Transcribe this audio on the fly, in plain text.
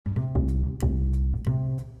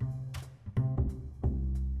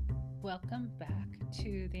Welcome back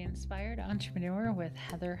to The Inspired Entrepreneur with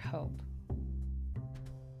Heather Hope.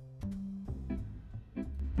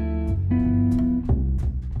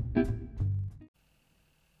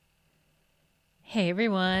 Hey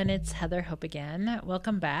everyone, it's Heather Hope again.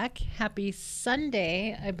 Welcome back. Happy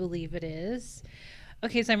Sunday, I believe it is.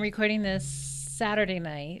 Okay, so I'm recording this Saturday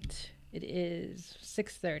night. It is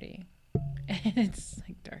 6:30 and it's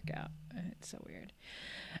like dark out. It's so weird.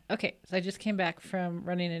 Okay, so I just came back from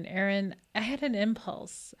running an errand. I had an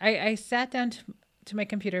impulse. I sat down to my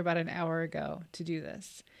computer about an hour ago to do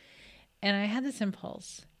this, and I had this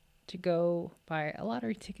impulse to go buy a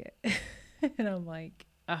lottery ticket. And I'm like,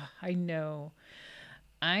 I know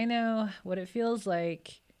what it feels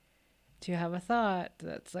like to have a thought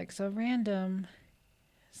that's like so random.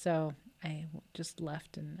 So I just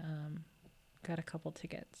left and got a couple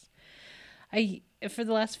tickets. For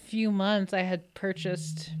the last few months I had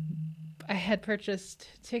purchased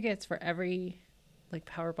tickets for every like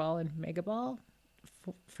Powerball and Mega Ball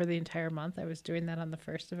for the entire month. I was doing that on the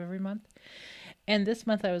first of every month. And this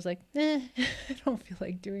month I was like, I don't feel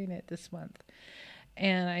like doing it this month.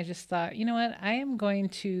 And I just thought, you know what? I am going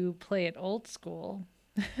to play it old school,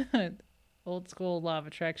 old school law of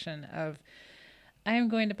attraction of I am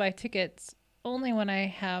going to buy tickets only when I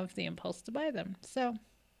have the impulse to buy them. So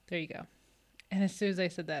there you go. And as soon as I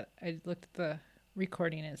said that, I looked at the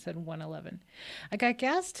recording and it said 111. I got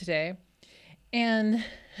gas today and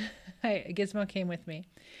Gizmo came with me.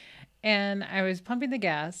 And I was pumping the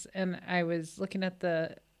gas and I was looking at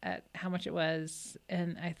how much it was,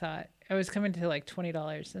 and I thought I was coming to like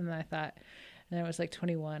 $20, and then I thought, and then it was like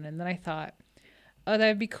 21, and then I thought, oh,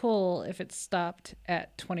 that'd be cool if it stopped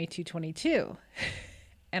at 22.22.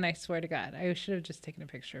 And I swear to God, I should have just taken a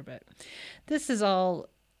picture, but this is all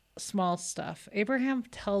small stuff. Abraham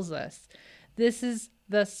tells us this is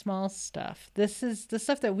the small stuff. This is the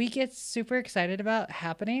stuff that we get super excited about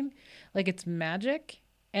happening, like it's magic.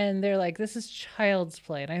 And they're like, this is child's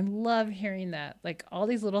play. And I love hearing that. Like all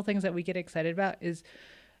these little things that we get excited about is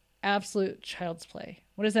absolute child's play.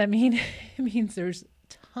 What does that mean? It means there's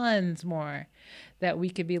tons more that we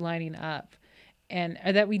could be lining up and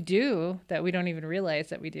or that we do that we don't even realize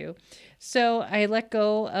that we do. So I let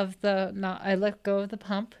go of the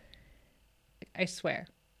pump. I swear.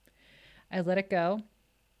 I let it go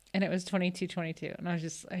and it was 22.22. And I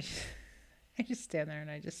just stand there and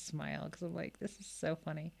I just smile because I'm like, this is so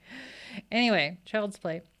funny. Anyway, child's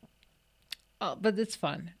play. Oh, but it's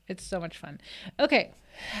fun. It's so much fun. Okay.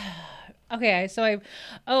 Okay.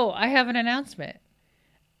 I have an announcement.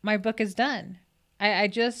 My book is done. I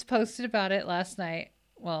just posted about it last night.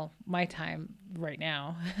 Well, my time right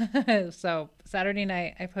now. So Saturday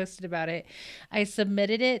night, I posted about it. I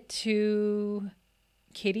submitted it to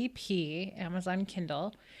KDP, Amazon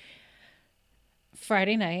Kindle,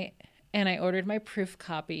 Friday night, and I ordered my proof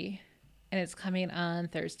copy, and it's coming on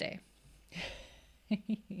Thursday.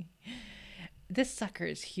 This sucker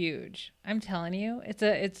is huge. I'm telling you,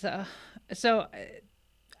 so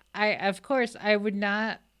of course I would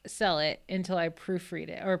not sell it until I proofread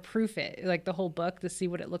it or proof it, like the whole book, to see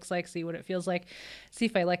what it looks like, see what it feels like, see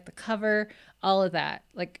if I like the cover, all of that.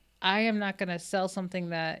 Like I am not going to sell something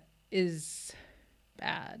that is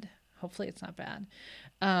bad. Hopefully it's not bad.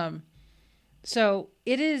 So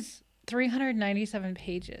it is 397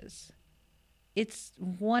 pages. It's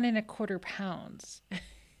 1.25 pounds.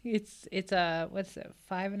 It's a, what's it,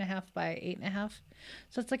 5.5 by 8.5.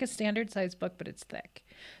 So it's like a standard size book, but it's thick.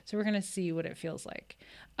 So we're gonna see what it feels like.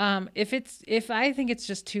 If I think it's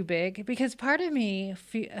just too big, because part of me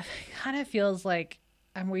kind of feels like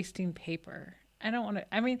I'm wasting paper. I don't want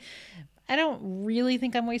to. I mean, I don't really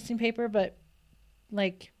think I'm wasting paper, but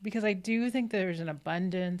like because I do think there's an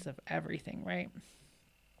abundance of everything, right?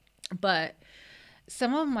 But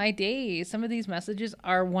some of these messages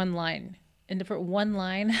are one line. And to put one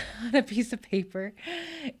line on a piece of paper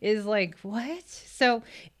is like, what? So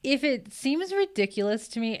if it seems ridiculous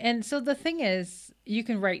to me, and so the thing is, you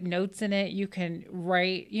can write notes in it. You can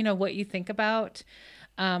write, what you think about.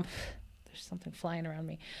 There's something flying around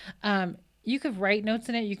me. You could write notes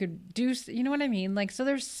in it. You could do, you know what I mean? Like, so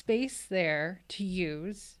there's space there to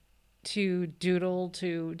use, to doodle,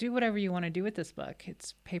 to do whatever you want to do with this book.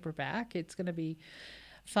 It's paperback. It's going to be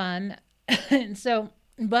fun. And so,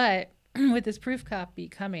 but with this proof copy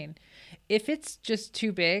coming, if it's just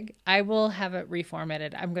too big, I will have it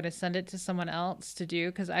reformatted. I'm going to send it to someone else to do,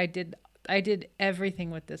 because I did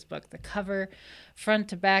everything with this book. The cover, front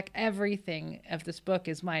to back, everything of this book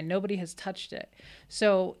is mine. Nobody has touched it.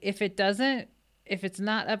 So if it's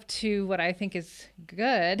not up to what I think is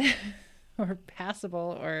good or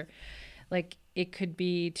passable, or Like it could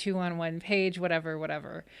be two on one page,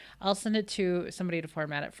 whatever. I'll send it to somebody to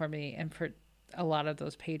format it for me and put a lot of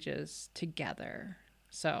those pages together.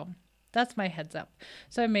 So that's my heads up.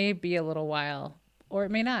 So it may be a little while or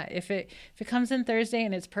it may not. If it comes in Thursday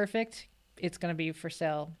and it's perfect, it's going to be for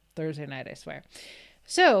sale Thursday night, I swear.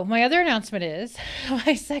 So my other announcement is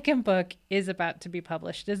my second book is about to be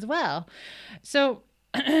published as well. So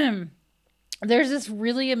there's this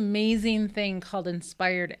really amazing thing called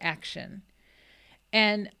Inspired Action.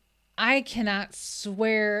 And I cannot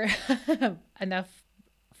swear enough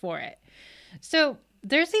for it. So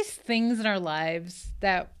there's these things in our lives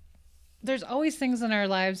that there's always things in our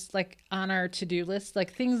lives like on our to-do list,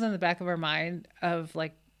 like things in the back of our mind of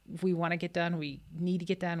like we want to get done, we need to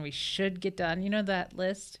get done, we should get done, you know, that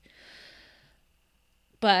list.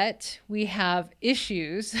 But we have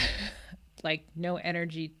issues like no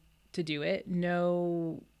energy to do it,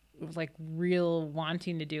 no like real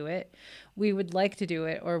wanting to do it. We would like to do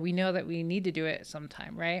it, or we know that we need to do it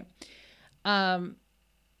sometime, right?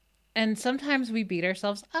 And sometimes we beat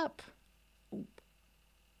ourselves up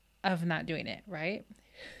of not doing it, right?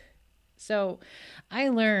 So I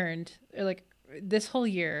learned like this whole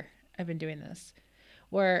year I've been doing this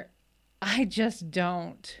where I just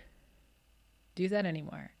don't do that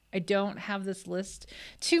anymore. I don't have this list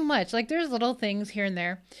too much. Like there's little things here and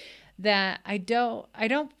there that I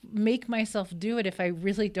don't make myself do it if I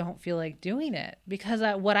really don't feel like doing it, because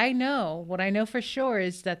what I know for sure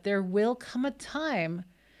is that there will come a time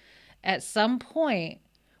at some point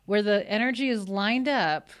where the energy is lined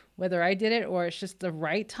up, whether I did it or it's just the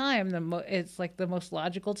right time, it's like the most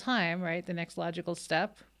logical time, right? The next logical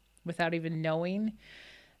step without even knowing.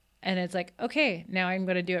 And it's like, okay, now I'm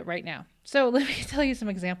going to do it right now. So let me tell you some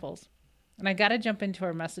examples. And I got to jump into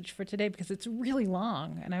our message for today because it's really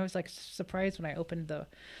long. And I was like surprised when I opened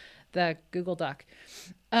the Google Doc.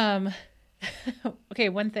 Okay,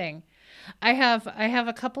 one thing. I have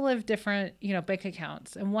a couple of different, bank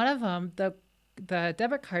accounts. And one of them, the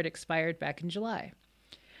debit card expired back in July.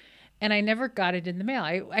 And I never got it in the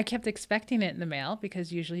mail. I kept expecting it in the mail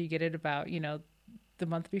because usually you get it about, the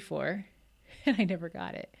month before. And I never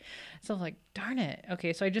got it. So I was like, darn it.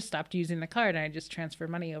 Okay, so I just stopped using the card and I just transferred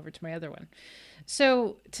money over to my other one.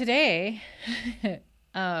 So today,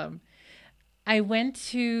 I went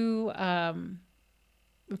to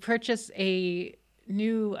purchase a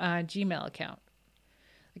new Gmail account.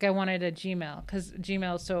 Like I wanted a Gmail because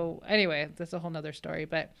Gmail. So anyway, that's a whole nother story.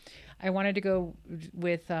 But I wanted to go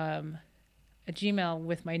with a Gmail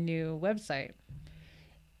with my new website.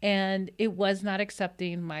 And it was not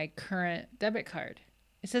accepting my current debit card.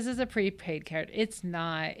 It says it's a prepaid card. It's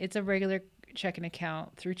not. It's a regular checking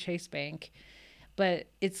account through Chase Bank, but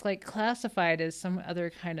it's like classified as some other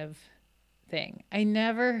kind of thing. I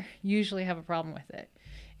never usually have a problem with it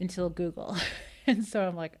until Google. And so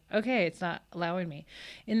I'm like, okay, it's not allowing me.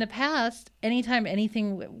 In the past, anytime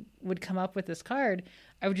anything would come up with this card,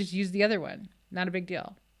 I would just use the other one. Not a big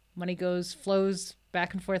deal. Money flows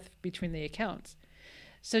back and forth between the accounts.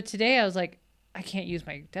 So today I was like, I can't use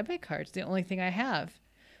my debit card. It's the only thing I have.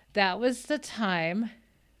 That was the time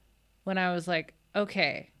when I was like,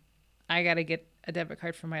 okay, I got to get a debit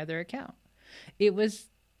card for my other account. It was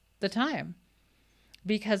the time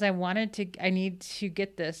because I need to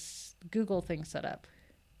get this Google thing set up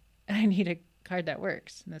and I need a card that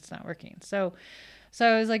works and it's not working. So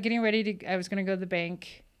I was like getting ready I was going to go to the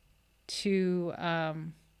bank to,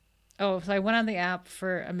 so I went on the app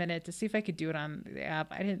for a minute to see if I could do it on the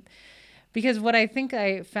app. I didn't, because what I think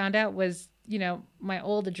I found out was, my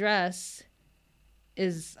old address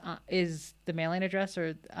is the mailing address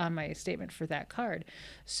or on my statement for that card.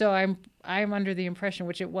 So I'm under the impression,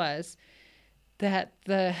 which it was, that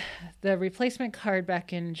the replacement card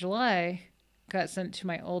back in July got sent to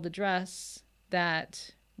my old address.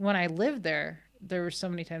 That when I lived there were so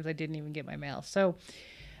many times I didn't even get my mail. So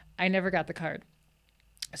I never got the card.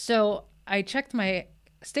 So I checked my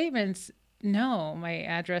statements. No, my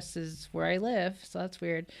address is where I live. So that's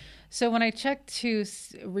weird. So when I checked to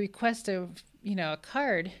request a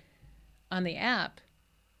card on the app,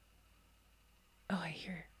 I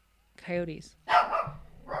hear coyotes.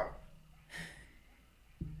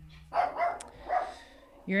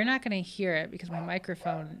 You're not going to hear it because my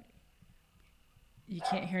microphone, you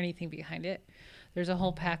can't hear anything behind it. There's a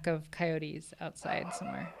whole pack of coyotes outside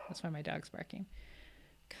somewhere. That's why my dog's barking.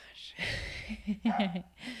 Gosh.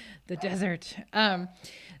 The desert.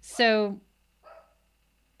 So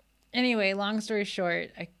anyway, long story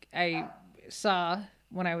short, I saw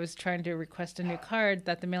when I was trying to request a new card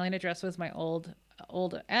that the mailing address was my old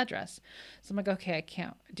address. So I'm like, okay, I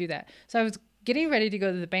can't do that. So I was getting ready to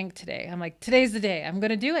go to the bank today. I'm like, today's the day. I'm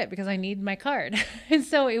going to do it because I need my card. And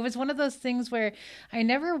so it was one of those things where I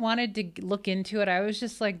never wanted to look into it. I was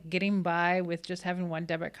just like getting by with just having one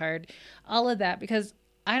debit card, all of that, because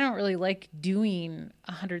I don't really like doing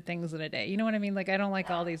 100 things in a day. You know what I mean? Like, I don't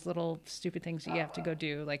like all these little stupid things that you have to go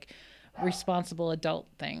do, like responsible adult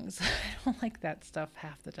things. I don't like that stuff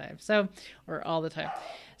half the time. So, or all the time.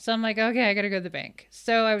 So I'm like, okay, I got to go to the bank.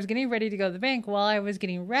 So I was getting ready to go to the bank. While I was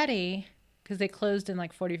getting ready, because they closed in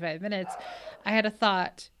like 45 minutes, I had a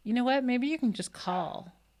thought, you know what? Maybe you can just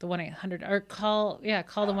call the 1-800 or call the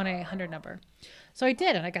 1-800 number. So I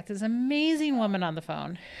did. And I got this amazing woman on the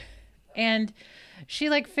phone, and she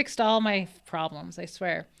like fixed all my problems, I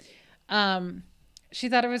swear. Um, she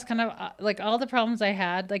thought it was kind of like all the problems I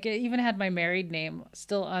had. Like, it even had my married name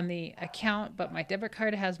still on the account, but my debit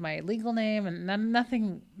card has my legal name, and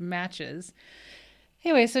nothing matches.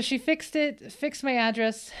 Anyway, so she fixed it, fixed my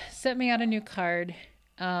address, sent me out a new card.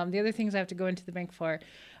 The other things I have to go into the bank for.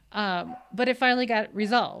 But it finally got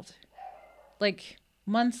resolved like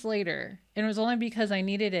months later. And it was only because I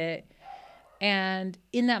needed it. And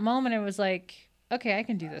in that moment, it was like, okay, I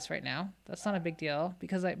can do this right now. That's not a big deal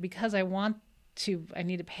because I want to, I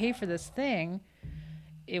need to pay for this thing.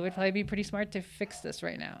 It would probably be pretty smart to fix this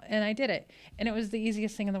right now. And I did it. And it was the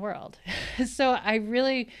easiest thing in the world. So I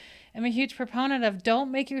really am a huge proponent of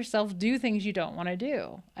don't make yourself do things you don't want to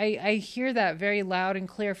do. I hear that very loud and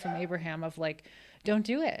clear from Abraham of like, don't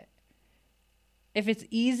do it. If it's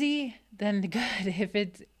easy, then good. If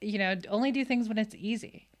it's, only do things when it's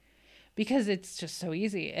easy, because it's just so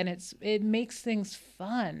easy and it makes things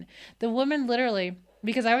fun. The woman literally,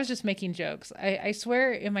 because I was just making jokes. I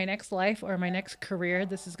swear in my next life or my next career,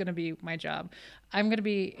 this is going to be my job. I'm going to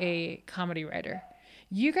be a comedy writer.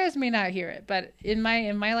 You guys may not hear it, but in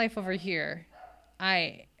my life over here,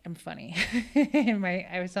 I am funny.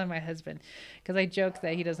 I was telling my husband, because I joke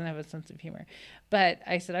that he doesn't have a sense of humor, but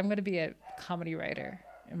I said I'm going to be a comedy writer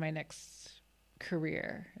in my next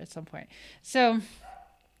career at some point. So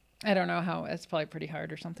I don't know how. It's probably pretty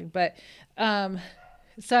hard or something, but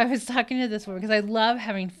so I was talking to this woman because I love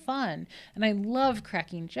having fun and I love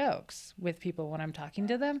cracking jokes with people when I'm talking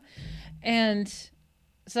to them. And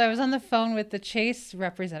so I was on the phone with the Chase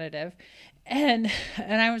representative, and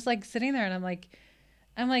I was like sitting there and I'm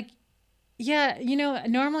like, yeah,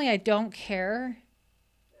 normally I don't care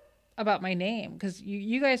about my name because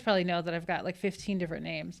you guys probably know that I've got like 15 different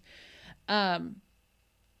names. And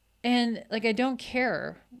like, I don't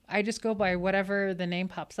care. I just go by whatever the name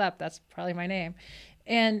pops up. That's probably my name.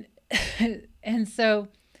 And, and so,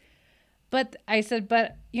 but I said,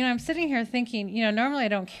 but, I'm sitting here thinking, normally I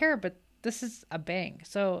don't care, but this is a bank.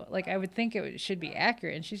 So like, I would think should be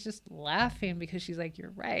accurate. And she's just laughing because she's like,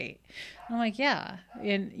 you're right. I'm like, yeah.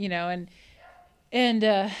 And,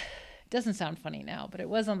 it doesn't sound funny now, but it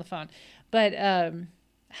was on the phone. But,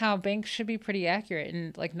 how banks should be pretty accurate,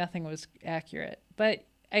 and like nothing was accurate. But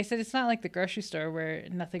I said, it's not like the grocery store where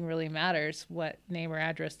nothing really matters what name or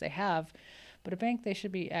address they have, but a bank, they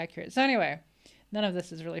should be accurate. So anyway, none of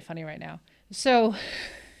this is really funny right now. So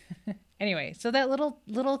anyway, so that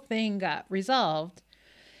little thing got resolved,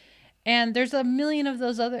 and there's a million of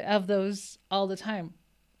those all the time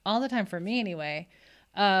for me anyway,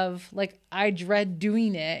 of like, I dread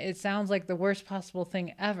doing it. It sounds like the worst possible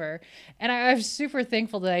thing ever. And I was super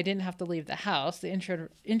thankful that I didn't have to leave the house. The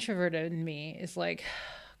introvert in me is like,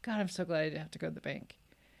 God, I'm so glad I didn't have to go to the bank.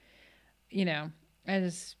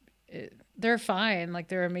 They're fine. Like,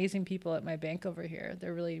 they're amazing people at my bank over here.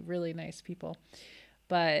 They're really, really nice people.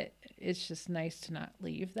 But it's just nice to not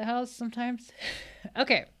leave the house sometimes.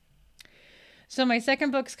 Okay. So my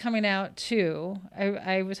second book's coming out too.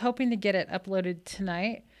 I was hoping to get it uploaded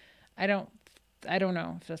tonight. I don't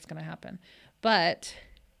know if that's going to happen. But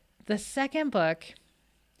the second book,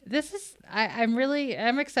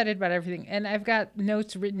 I'm excited about everything. And I've got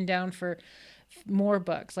notes written down for more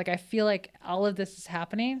books. Like, I feel like all of this is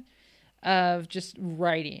happening of just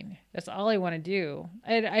writing. That's all I want to do.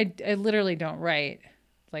 I literally don't write.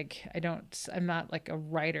 Like, I'm not like a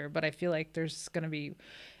writer, but I feel like there's going to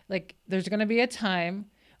be a time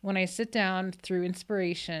when I sit down through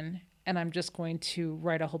inspiration and I'm just going to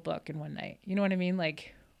write a whole book in one night. You know what I mean?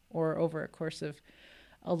 Like, or over a course of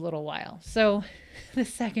a little while. So the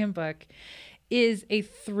second book is a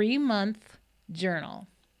 3-month journal.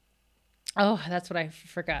 Oh, that's what I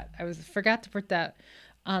forgot. Forgot to put that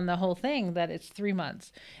on the whole thing, that it's 3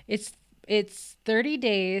 months. It's 30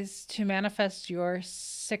 days to manifest your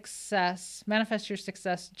success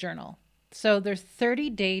journal. So there's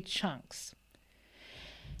 30-day chunks.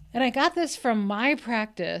 And I got this from my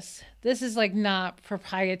practice. This is like not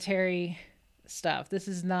proprietary stuff. This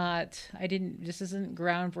is not, this isn't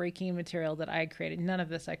groundbreaking material that I created. None of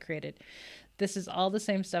this I created. This is all the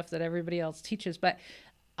same stuff that everybody else teaches, but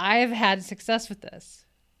I've had success with this.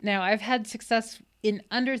 Now, I've had success in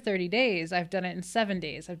under 30 days. I've done it in 7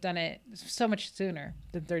 days. I've done it so much sooner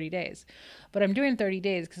than 30 days. But I'm doing 30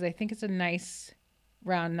 days because I think it's a nice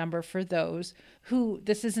round number for those who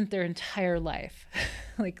this isn't their entire life.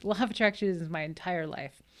 Like law of attraction is my entire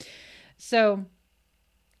life. So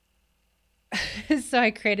so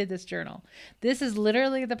I created this journal. This is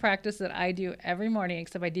literally the practice that I do every morning,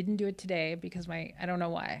 except I didn't do it today because I don't know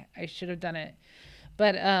why. I should have done it.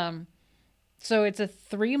 But so it's a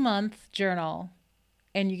 3-month journal,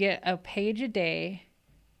 and you get a page a day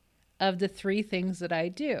of the 3 things that I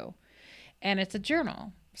do. And it's a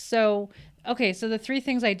journal. So, okay, so the 3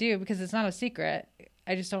 things I do, because it's not a secret,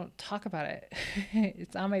 I just don't talk about it.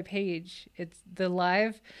 It's on my page. It's the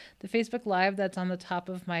Facebook Live that's on the top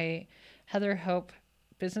of my Heather Hope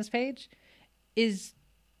business page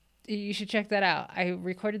you should check that out. I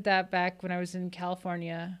recorded that back when I was in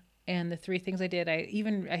California, and the 3 things I did,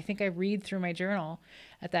 I think I read through my journal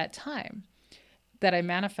at that time that I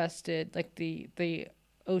manifested, like the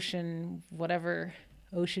ocean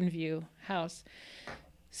view house.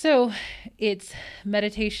 So it's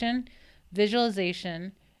meditation,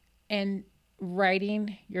 visualization, and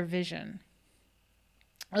writing your vision.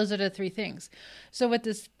 Those are the 3 things. So what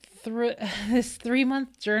this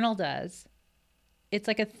 3-month journal does, it's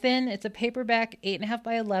like it's a paperback, 8.5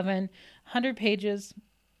 by 11, 100 pages.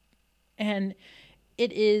 And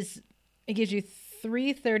it gives you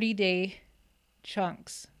 3 30-day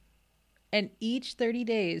chunks. And each 30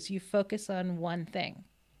 days you focus on one thing.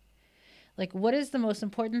 Like, what is the most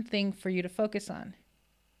important thing for you to focus on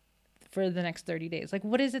for the next 30 days? Like,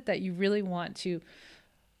 what is it that you really want to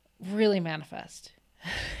really manifest?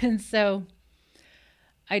 And so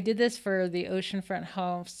I did this for the oceanfront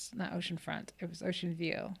house, not oceanfront, it was ocean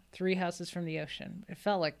view, 3 houses from the ocean. It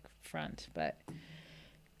felt like front, but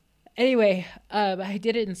anyway, I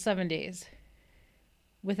did it in 7 days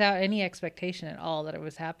without any expectation at all that it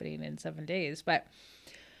was happening in 7 days. But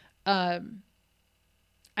I'm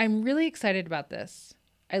really excited about this.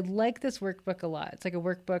 I like this workbook a lot. It's like a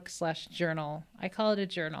workbook / journal. I call it a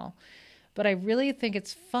journal, but I really think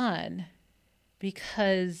it's fun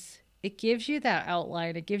because it gives you that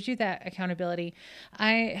outline. It gives you that accountability.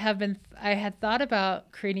 I had thought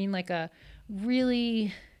about creating like a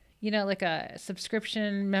really, like a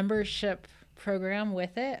subscription membership program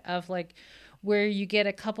with it, of like where you get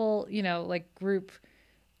a couple, like group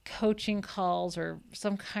coaching calls or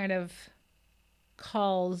some kind of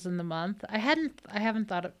calls in the month. I haven't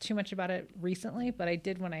thought too much about it recently, but I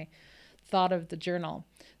did when I thought of the journal.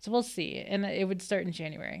 So we'll see. And it would start in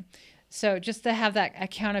January. So just to have that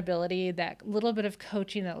accountability, that little bit of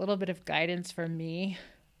coaching, that little bit of guidance for me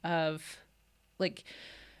of like,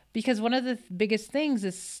 because one of the biggest things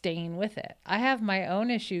is staying with it. I have my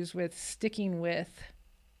own issues with sticking with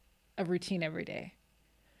a routine every day.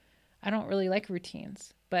 I don't really like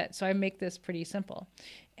routines, but so I make this pretty simple.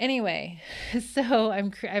 Anyway, so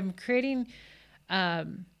I'm creating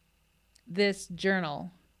this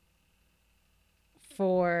journal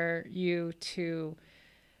for you to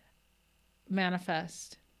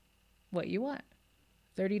manifest what you want.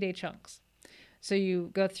 30-day chunks. So you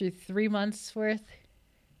go through 3 months worth,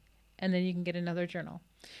 and then you can get another journal.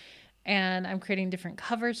 And I'm creating different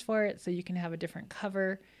covers for it, so you can have a different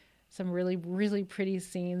cover, some really, really pretty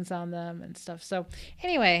scenes on them and stuff. So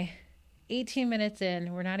anyway, 18 minutes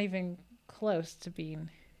in, we're not even close to being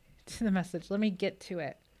to the message. Let me get to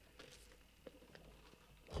it.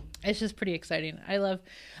 It's just pretty exciting.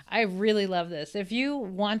 I really love this. If you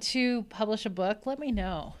want to publish a book, let me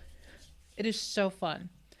know. It is so fun.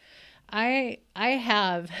 I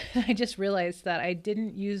just realized that I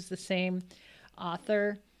didn't use the same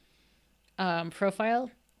author profile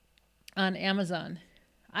on Amazon.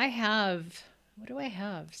 What do I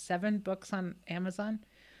have? 7 books on Amazon.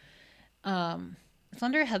 It's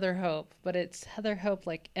under Heather Hope, but it's Heather Hope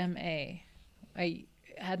like MA. I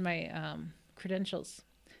had my credentials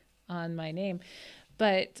on my name,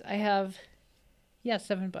 but I have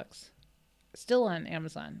 7 books still on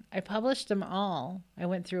Amazon. I published them all. I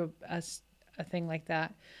went through a thing like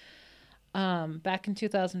that back in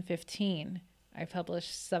 2015. I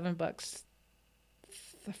published 7 books.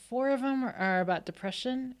 4 of them are about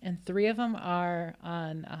depression, and 3 of them are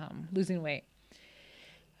on losing weight.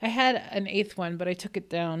 I had an 8th one, but I took it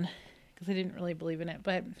down because I didn't really believe in it,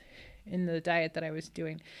 but in the diet that I was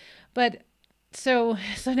doing. But so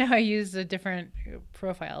now I use a different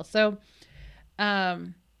profile. So,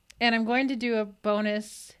 and I'm going to do a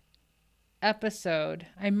bonus episode.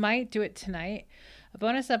 I might do it tonight. A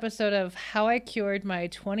bonus episode of how I cured my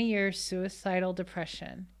 20-year suicidal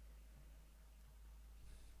depression.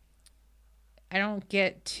 I don't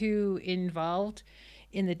get too involved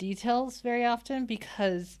in the details very often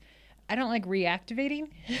because I don't like reactivating.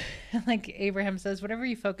 Like Abraham says, whatever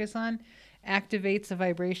you focus on activates a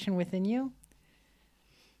vibration within you.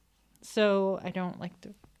 So I don't like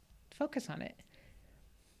to focus on it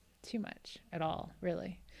too much at all,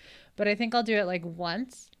 really. But I think I'll do it like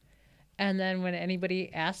once. And then when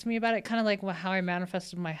anybody asks me about it, kind of like how I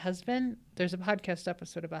manifested my husband, there's a podcast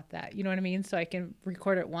episode about that. You know what I mean? So I can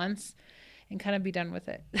record it once and kind of be done with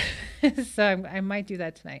it. So I might do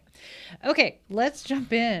that tonight. Okay, let's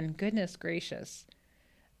jump in. Goodness gracious.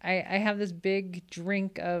 I have this big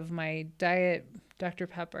drink of my diet Dr.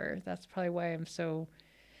 Pepper. That's probably why I'm so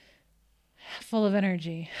full of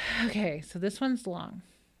energy. Okay, so this one's long.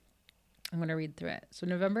 I'm going to read through it. So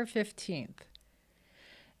November 15th.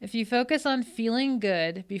 If you focus on feeling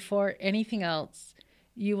good before anything else,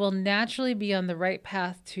 you will naturally be on the right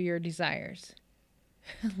path to your desires.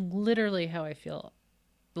 Literally how I feel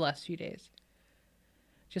the last few days.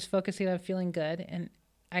 Just focusing on feeling good. And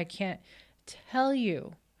I can't tell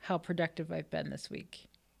you how productive I've been this week.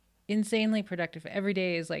 Insanely productive. Every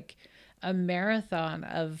day is like a marathon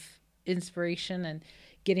of inspiration and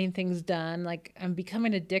getting things done. Like I'm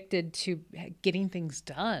becoming addicted to getting things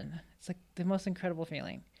done. It's like the most incredible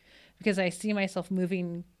feeling because I see myself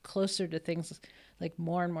moving closer to things, like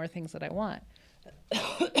more and more things that I want.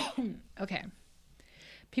 Okay.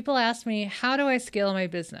 People ask me, how do I scale my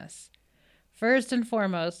business? First and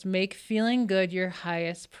foremost, make feeling good your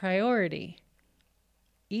highest priority.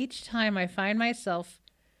 Each time I find myself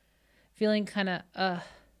feeling kind of,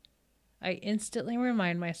 I instantly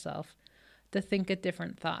remind myself to think a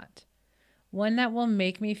different thought, one that will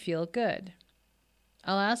make me feel good.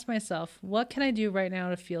 I'll ask myself, what can I do right now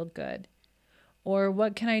to feel good? Or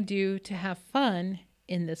what can I do to have fun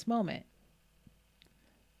in this moment?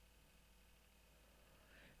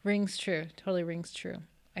 Rings true. Totally rings true.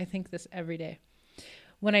 I think this every day.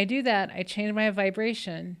 When I do that, I change my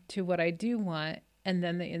vibration to what I do want, and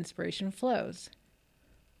then the inspiration flows.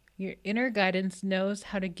 Your inner guidance knows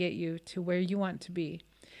how to get you to where you want to be.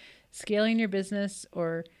 Scaling your business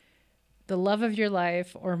or the love of your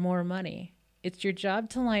life or more money. It's your job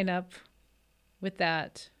to line up with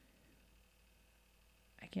that.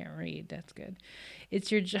 I can't read. That's good.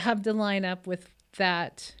 It's your job to line up with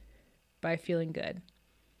that by feeling good.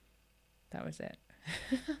 That was it.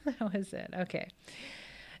 That was it. Okay.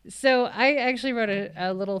 So I actually wrote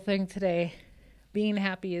a little thing today. Being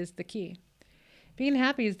happy is the key. Being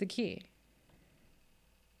happy is the key.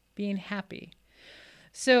 Being happy.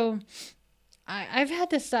 So I've had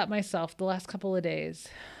to stop myself the last couple of days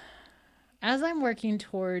as I'm working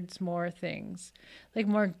towards more things, like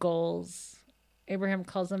more goals. Abraham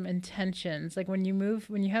calls them intentions. Like when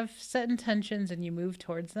you have set intentions and you move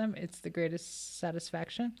towards them, it's the greatest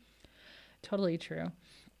satisfaction. Totally true.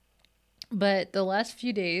 But the last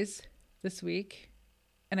few days this week,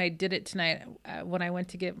 and I did it tonight when I went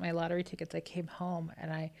to get my lottery tickets, I came home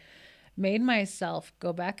and I made myself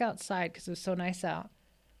go back outside because it was so nice out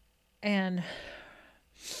and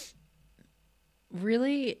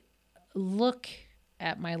really look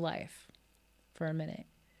at my life for a minute.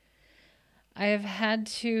 I have had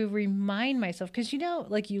to remind myself because,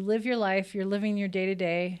 like you live your life, you're living your day to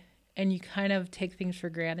day and you kind of take things for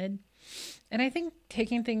granted. And I think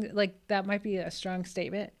taking things like that might be a strong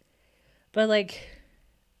statement, but like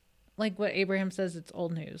what Abraham says, it's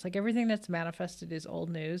old news. Like everything that's manifested is old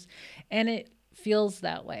news, and it feels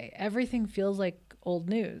that way. Everything feels like old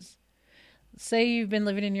news. Say you've been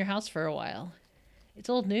living in your house for a while. It's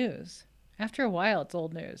old news. After a while, it's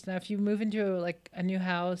old news. Now, if you move into like a new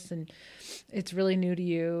house and it's really new to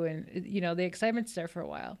you and, the excitement's there for a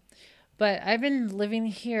while. But I've been living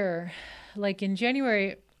here, like in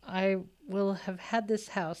January, I will have had this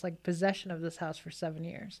house, like possession of this house for 7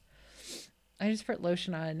 years. I just put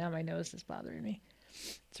lotion on it. Now my nose is bothering me.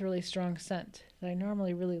 It's a really strong scent that I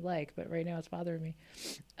normally really like, but right now it's bothering me.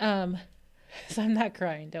 So I'm not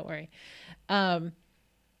crying. Don't worry.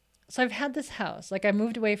 So I've had this house. Like I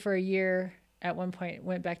moved away for a year at one point,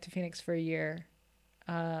 went back to Phoenix for a year.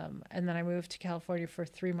 And then I moved to California for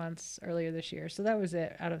 3 months earlier this year. So that was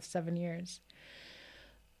it out of 7 years.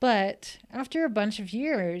 But after a bunch of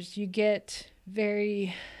years, you get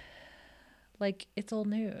very, like, it's old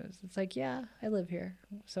news. It's like, yeah, I live here.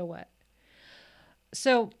 So what?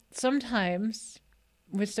 So sometimes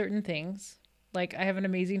with certain things, like I have an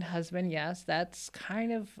amazing husband. Yes, that's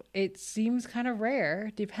kind of, it seems kind of rare.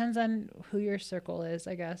 Depends on who your circle is,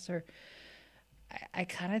 I guess, or I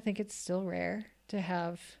kind of think it's still rare to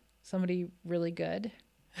have somebody really good.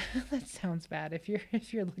 That sounds bad. If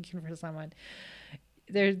you're looking for someone,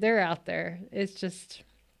 they're out there. It's just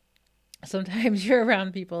sometimes you're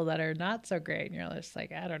around people that are not so great and you're just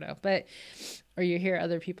like, I don't know. But or you hear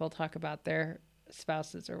other people talk about their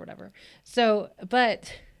spouses or whatever. So,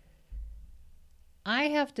 but I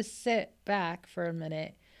have to sit back for a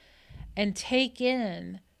minute and take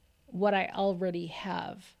in what I already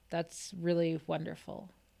have. That's really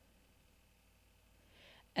wonderful.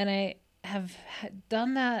 And I have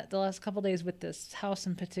done that the last couple days with this house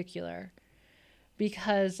in particular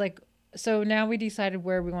because like so now we decided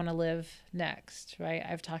where we want to live next, right?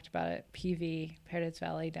 I've talked about it, PV, Paradise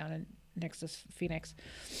Valley down in next to Phoenix.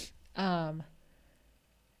 Um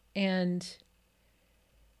and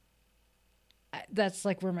that's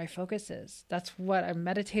like where my focus is. That's what I'm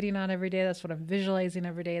meditating on every day. That's what I'm visualizing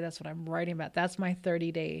every day. That's what I'm writing about. That's my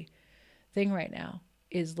 30-day thing right now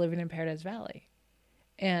is living in Paradise Valley.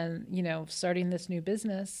 And, starting this new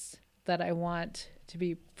business that I want to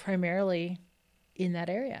be primarily in that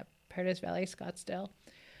area, Paradise Valley, Scottsdale.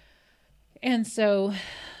 And so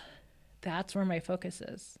that's where my focus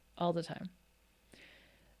is all the time.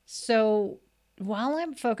 So while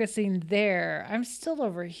I'm focusing there, I'm still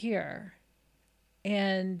over here.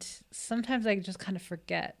 And sometimes I just kind of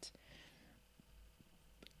forget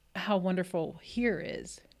how wonderful here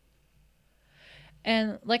is.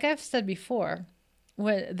 And like I've said before,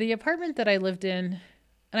 when the apartment that I lived in,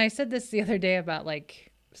 and I said this the other day about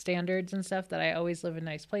like standards and stuff, that I always live in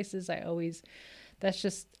nice places. That's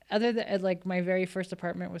just, other than like my very first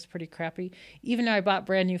apartment was pretty crappy. Even though I bought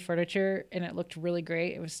brand new furniture and it looked really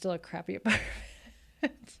great, it was still a crappy apartment.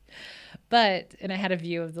 And I had a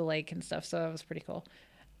view of the lake and stuff, so that was pretty cool.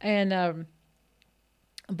 And,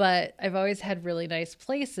 but I've always had really nice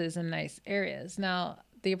places and nice areas. Now,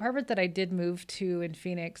 the apartment that I did move to in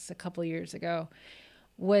Phoenix a couple years ago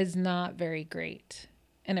was not very great.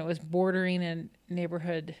 And it was bordering a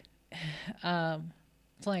neighborhood. It's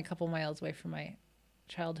only a couple miles away from my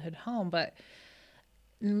childhood home, but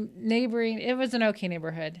neighboring, it was an okay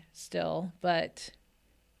neighborhood still, but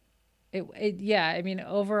yeah, I mean,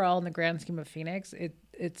 overall in the grand scheme of Phoenix,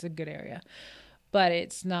 it's a good area, but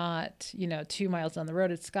it's not, 2 miles down the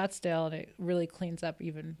road, it's Scottsdale, and it really cleans up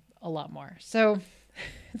even a lot more. So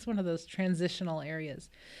it's one of those transitional areas,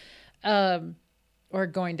 or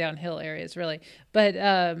going downhill areas really. But,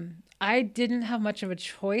 I didn't have much of a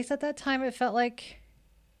choice at that time. It felt like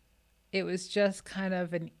it was just kind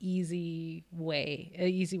of an easy way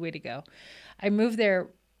to go. I moved there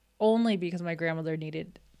only because my grandmother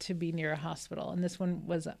needed to be near a hospital, and this one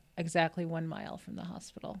was exactly 1 mile from the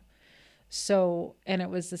hospital. So, and it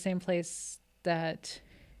was the same place that,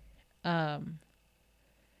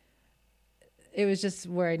 it was just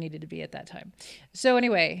where I needed to be at that time. So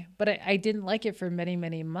anyway, but I didn't like it for many,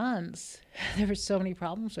 many months. There were so many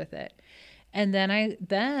problems with it. And then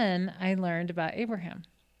I learned about Abraham.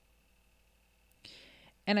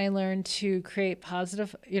 And I learned to create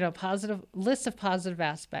positive lists of positive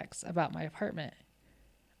aspects about my apartment.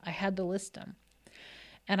 I had to list them,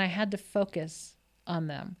 and I had to focus on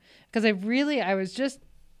them because I was just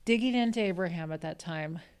digging into Abraham at that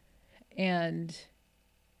time and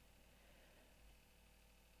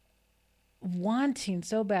wanting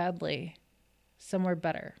so badly somewhere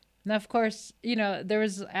better. Now, of course, there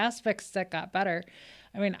was aspects that got better.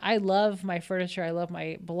 I mean, I love my furniture. I love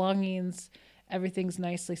my belongings. Everything's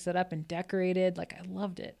nicely set up and decorated. Like, I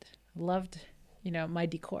loved it. I loved, my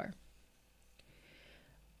decor.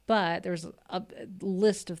 But there was a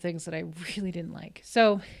list of things that I really didn't like.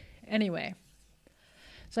 So anyway,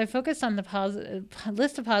 so I focused on the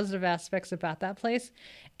list of positive aspects about that place.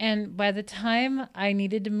 And by the time I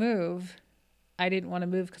needed to move, I didn't want to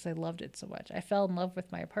move because I loved it so much. I fell in love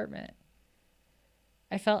with my apartment.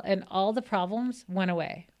 And all the problems went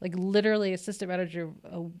away. Like literally assistant manager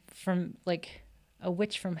from like a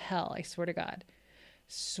witch from hell. I swear to God.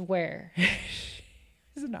 Swear. She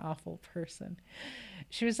was an awful person.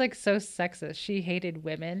 She was like so sexist. She hated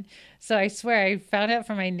women. So I swear I found out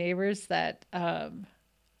from my neighbors that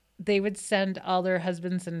they would send all their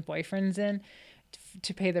husbands and boyfriends in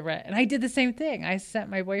to pay the rent. And I did the same thing. I sent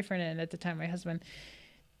my boyfriend in at the time, my husband,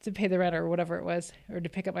 to pay the rent or whatever it was, or to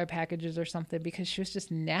pick up my packages or something, because she was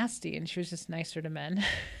just nasty and she was just nicer to men.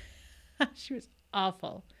 She was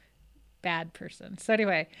awful. Bad person. So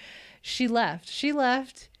anyway, she left.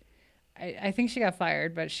 I think she got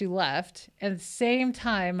fired, but she left. And at the same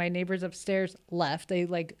time, my neighbors upstairs left. They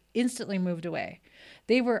like instantly moved away.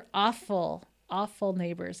 They were awful, awful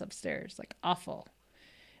neighbors upstairs, like awful.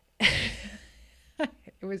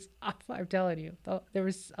 It was awful. I'm telling you, there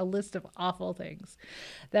was a list of awful things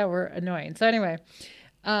that were annoying. So anyway,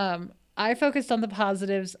 I focused on the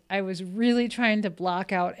positives. I was really trying to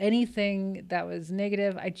block out anything that was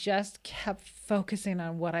negative. I just kept focusing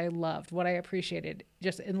on what I loved, what I appreciated,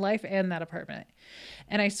 just in life and that apartment.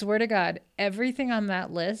 And I swear to God, everything on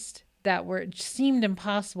that list that were seemed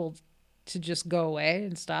impossible to just go away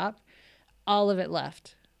and stop, all of it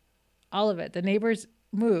left. All of it. The neighbors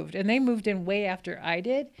moved, and they moved in way after I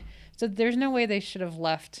did. So there's no way they should have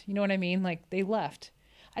left. You know what I mean? Like, they left.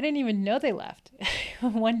 I didn't even know they left.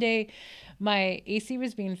 One day my AC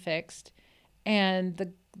was being fixed, and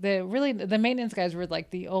the maintenance guys were like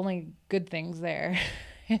the only good things there.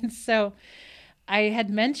 And so I had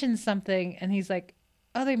mentioned something, and he's like,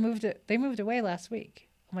 "Oh, they moved away last week."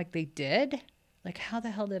 I'm like, "They did?" Like, how the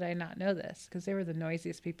hell did I not know this? Because they were the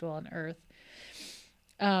noisiest people on earth.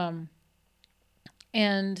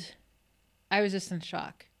 And I was just in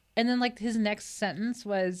shock. And then, like, his next sentence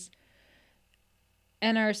was,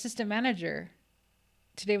 "And our assistant manager,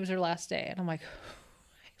 today was her last day." And I'm like,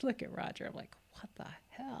 I look at Roger, I'm like, what the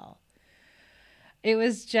hell? It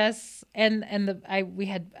was just, and I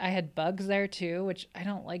had bugs there too, which I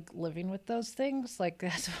don't like living with those things. Like,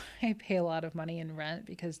 that's why I pay a lot of money in rent,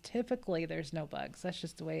 because typically there's no bugs. That's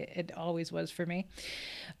just the way it always was for me.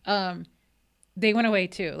 They went away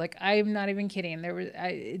too. Like, I'm not even kidding.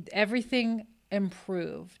 Everything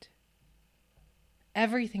improved.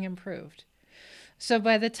 Everything improved. So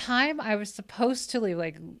by the time I was supposed to leave,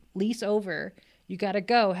 like, lease over, you got to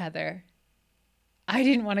go, Heather. I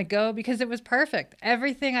didn't want to go because it was perfect.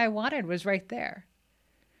 Everything I wanted was right there.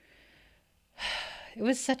 It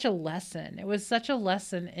was such a lesson. It was such a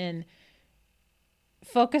lesson in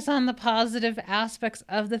focus on the positive aspects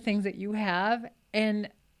of the things that you have, and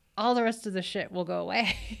all the rest of the shit will go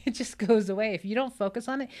away. It just goes away. If you don't focus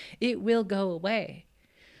on it, it will go away.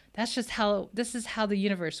 This is how the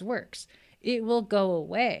universe works. It will go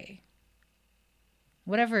away.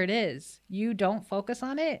 Whatever it is, you don't focus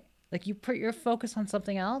on it. Like, you put your focus on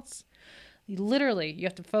something else. You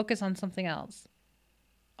have to focus on something else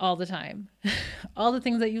all the time. All the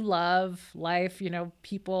things that you love, life,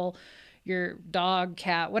 people, your dog,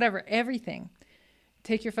 cat, whatever, everything.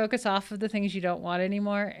 Take your focus off of the things you don't want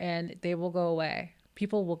anymore, and they will go away.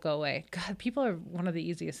 People will go away. God, people are one of the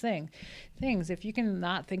easiest things. If you can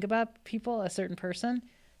not think about people, a certain person,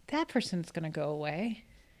 that person's going to go away.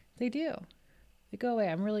 They do. They go away.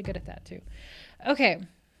 I'm really good at that too. Okay.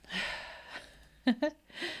 I'm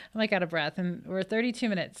like out of breath, and we're 32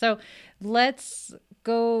 minutes. So let's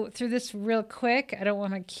go through this real quick. I don't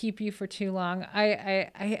want to keep you for too long. I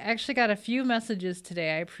actually got a few messages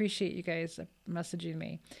today. I appreciate you guys messaging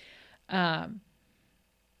me.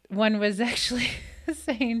 One was actually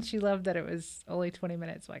saying she loved that it was only 20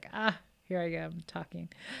 minutes. Like, here I am talking.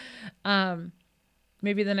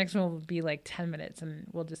 Maybe the next one will be like 10 minutes and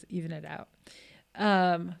we'll just even it out.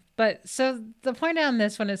 But so the point on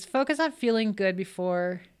this one is focus on feeling good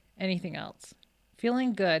before anything else.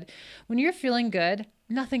 Feeling good. When you're feeling good,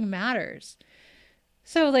 nothing matters.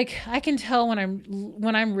 So, like, I can tell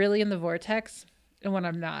when I'm really in the vortex and when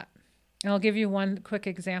I'm not. And I'll give you one quick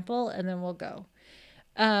example and then we'll go.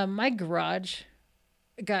 My garage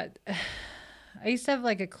I used to have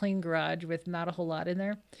like a clean garage with not a whole lot in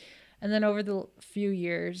there. And then over the few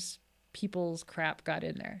years, people's crap got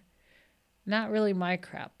in there. Not really my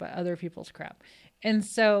crap, but other people's crap. And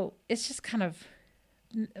so it's just kind of,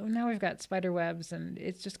 now we've got spider webs and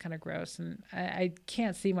it's just kind of gross. And I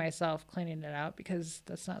can't see myself cleaning it out because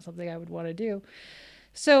that's not something I would want to do.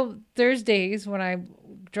 So there's days when I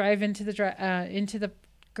drive into the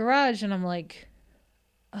garage and I'm like,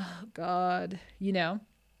 oh God,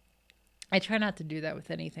 I try not to do that with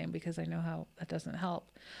anything because I know how that doesn't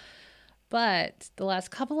help. But the last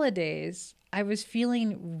couple of days, I was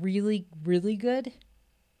feeling really, really good.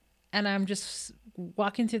 And I'm just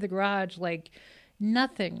walking through the garage like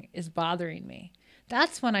nothing is bothering me.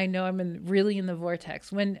 That's when I know I'm really in the vortex.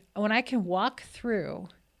 When I can walk through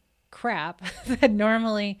crap that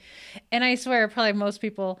normally, and I swear probably most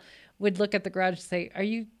people would look at the garage and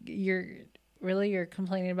say, you're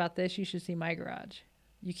complaining about this? You should see my garage.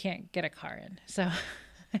 You can't get a car in. So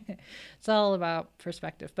it's all about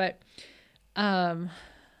perspective. But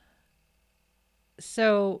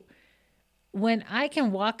so when I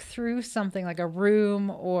can walk through something like a room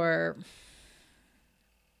or,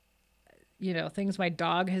 things my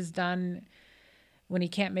dog has done when he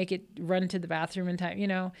can't make it run to the bathroom in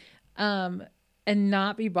time, and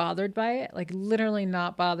not be bothered by it, like literally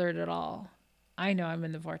not bothered at all, I know I'm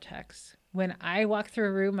in the vortex. When I walk through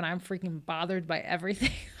a room and I'm freaking bothered by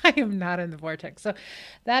everything, I am not in the vortex. So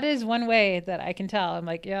that is one way that I can tell. I'm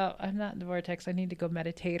like, yeah, I'm not in the vortex. I need to go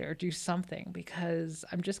meditate or do something because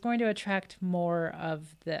I'm just going to attract more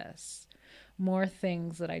of this, more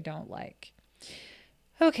things that I don't like.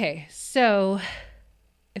 Okay, so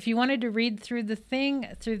if you wanted to read through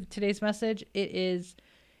through today's message, it is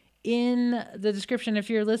in the description. If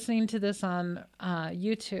you're listening to this on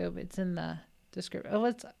YouTube, it's in the description.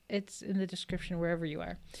 Oh, it's in the description wherever you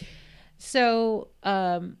are. So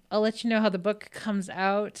I'll let you know how the book comes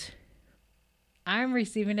out. I'm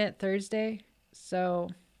receiving it Thursday, so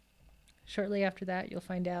shortly after that, you'll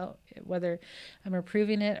find out whether I'm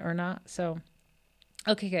approving it or not. So,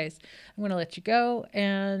 okay, guys, I'm going to let you go,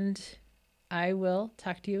 and I will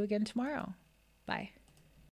talk to you again tomorrow. Bye.